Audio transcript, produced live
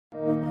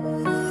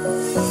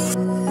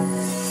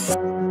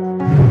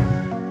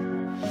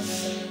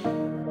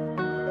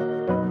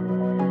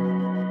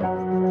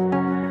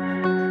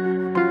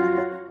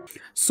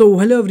So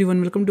hello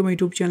everyone, welcome to my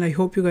YouTube channel. I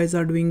hope you guys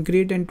are doing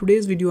great, and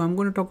today's video I'm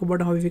going to talk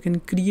about how we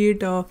can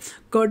create a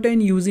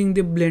curtain using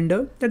the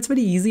blender. That's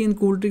very easy and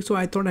cool trick, so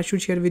I thought I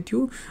should share with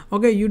you.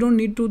 Okay, you don't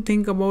need to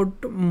think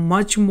about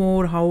much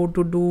more how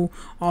to do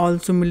all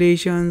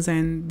simulations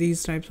and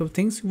these types of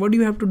things. What do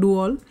you have to do?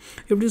 All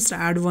you have to just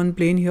add one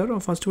plane here. Or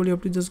first of all, you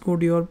have to just go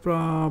to your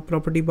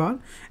property bar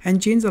and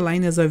change the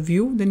line as a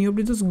view. Then you have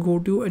to just go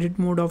to edit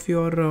mode of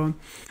your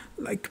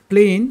like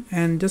plane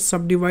and just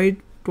subdivide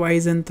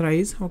twice and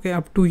thrice. Okay,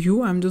 up to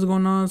you. I'm just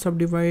gonna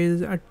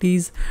subdivide at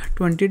least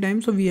 20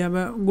 times, so we have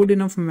a good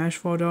enough mesh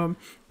for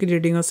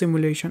creating a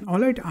simulation.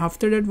 All right,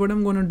 after that what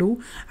I'm gonna do,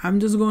 I'm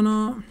just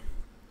gonna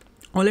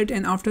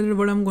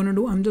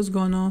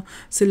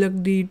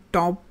select the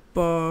top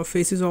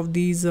faces of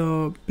these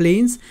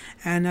planes,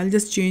 and I'll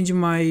just change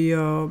my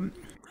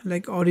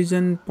like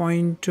origin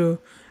point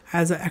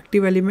as an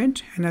active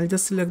element, and I'll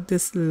just select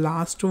this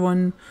last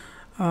one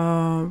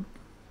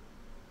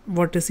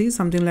vertices,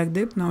 something like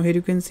that. Now here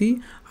you can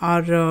see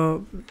our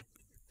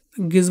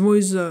gizmo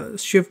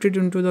is shifted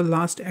into the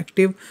last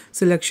active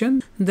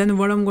selection. Then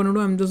what I'm gonna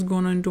do, I'm just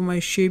gonna into my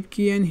shape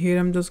key, and here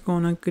I'm just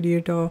gonna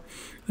create a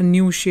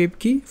new shape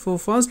key. For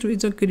first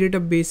it's a create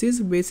a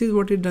basis.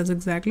 What it does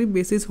exactly,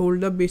 basis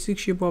hold the basic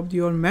shape of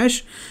your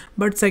mesh,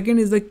 but second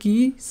is the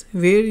keys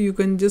where you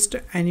can just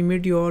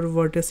animate your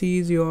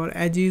vertices, your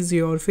edges,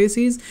 your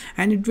faces,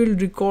 and it will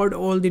record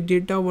all the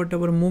data,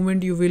 whatever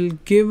movement you will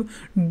give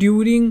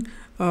during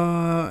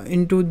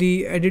into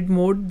the edit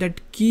mode.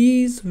 That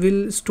keys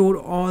will store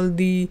all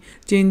the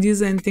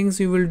changes and things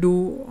you will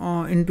do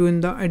into in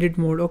the edit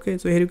mode. Okay,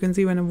 so here you can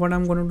see what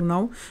I'm going to do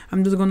now.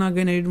 I'm just gonna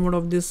again edit mode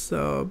of this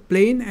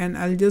plane, and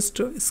I'll just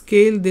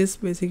scale this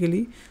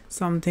basically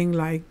something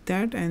like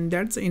that, and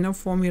that's enough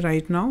for me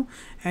right now.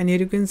 And here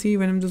you can see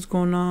when I'm just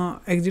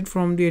gonna exit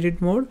from the edit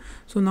mode,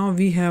 so now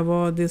we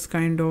have this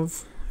kind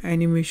of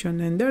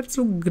animation, and that's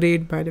so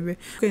great, by the way.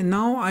 Okay,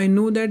 now I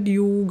know that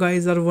you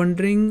guys are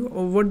wondering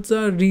what's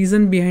the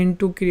reason behind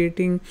to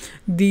creating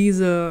these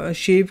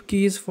shape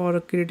keys for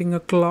creating a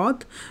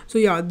cloth. So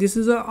yeah, this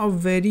is a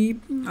very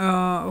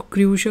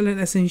crucial and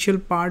essential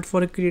part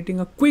for creating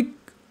a quick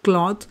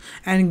cloth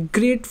and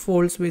great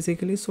folds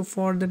basically. So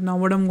for that, now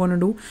what I'm gonna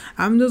do,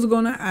 I'm just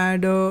gonna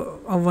add a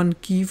one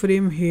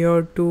keyframe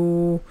here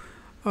to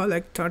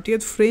like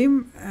 30th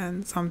frame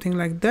and something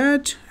like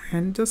that,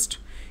 and just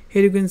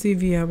here you can see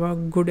we have a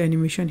good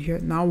animation here.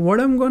 Now what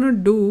I'm gonna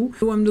do,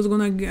 I'm just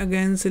gonna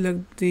again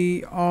select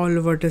the all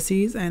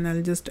vertices, and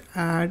I'll just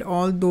add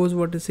all those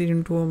vertices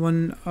into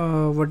one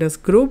vertex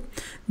group.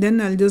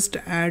 Then I'll just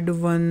add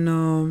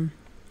one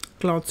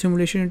cloth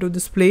simulation into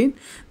this plane.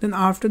 Then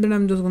after that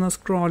I'm just gonna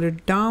scroll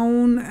it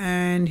down,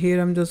 and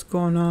here I'm just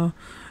gonna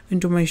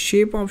into my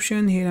shape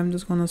option. Here I'm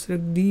just gonna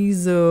select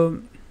these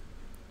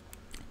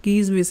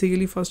keys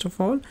basically first of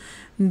all.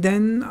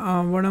 Then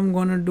what I'm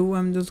gonna do,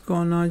 I'm just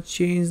gonna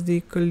change the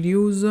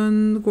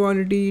collision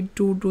quality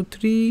 2 to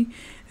 3,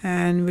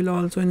 and will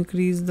also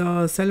increase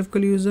the self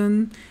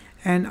collision.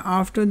 And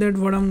after that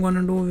what I'm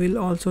gonna do, will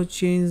also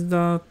change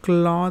the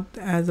cloth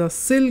as a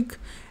silk.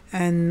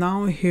 And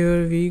now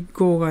here we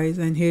go guys,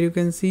 and here you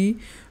can see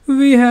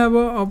we have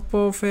a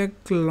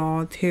perfect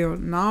cloth here.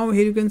 Now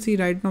here you can see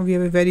right now we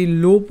have a very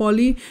low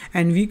poly,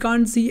 and we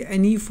can't see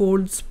any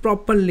folds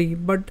properly,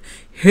 but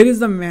here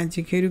is the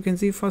magic. Here you can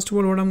see first of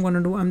all what I'm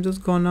gonna do, I'm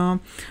just gonna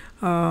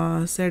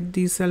set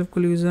the self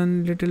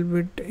collision little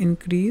bit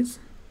increase.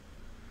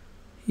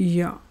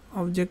 Yeah,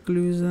 object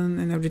collision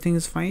and everything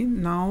is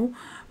fine. Now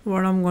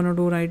what I'm gonna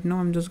do right now,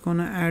 I'm just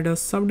gonna add a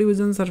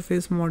subdivision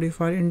surface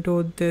modifier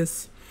into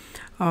this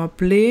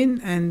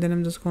plane, and then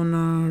I'm just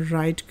gonna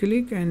right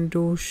click and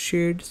do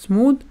shade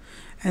smooth.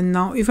 And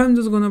now if I'm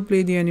just gonna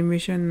play the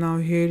animation, now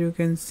here you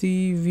can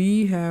see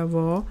we have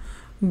a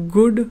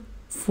good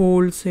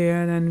folds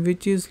here, and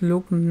which is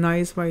look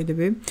nice, by the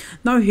way.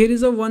 Now here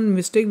is a one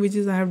mistake which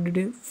is I have did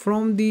it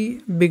from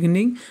the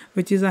beginning,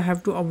 which is I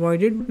have to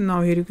avoid it.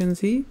 Now here you can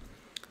see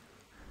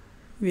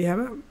we have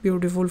a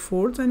beautiful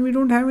folds, and we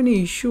don't have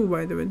any issue,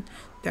 by the way.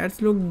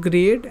 That's look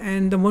great.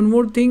 And the one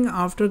more thing,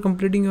 after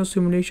completing your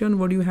simulation,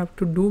 what you have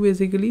to do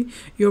basically,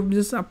 you have to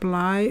just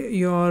apply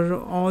your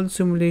all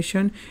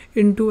simulation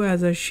into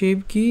as a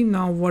shape key.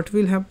 Now what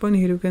will happen,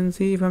 here you can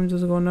see if I'm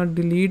just gonna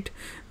delete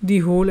the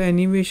whole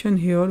animation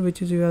here,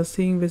 which is you are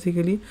seeing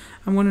basically,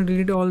 I'm gonna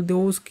delete all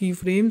those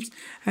keyframes.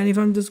 And if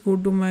I'm just go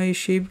to my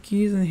shape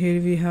keys, and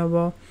here we have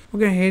a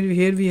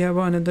here we have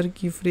another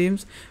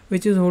keyframes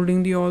which is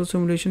holding the all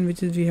simulation,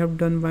 which is we have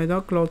done by the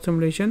cloth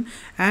simulation.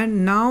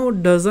 And now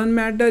doesn't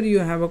matter you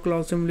have a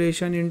cloth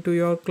simulation into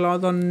your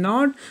cloth or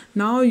not,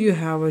 now you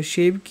have a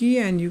shape key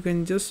and you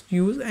can just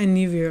use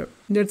anywhere.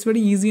 That's very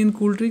easy and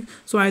cool trick,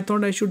 so I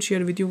thought I should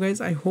share with you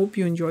guys. I hope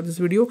you enjoyed this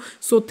video.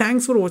 So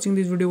thanks for watching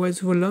this video, guys.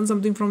 If you learned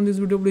something from this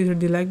video, please hit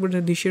the like button,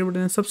 hit the share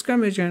button, and subscribe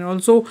my channel.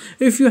 Also,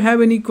 if you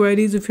have any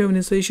queries, if you have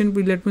any suggestion,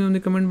 please let me know in the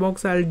comment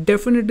box. I'll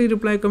definitely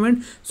reply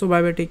comment. So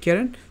bye bye, take care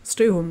and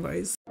stay home,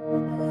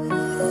 guys.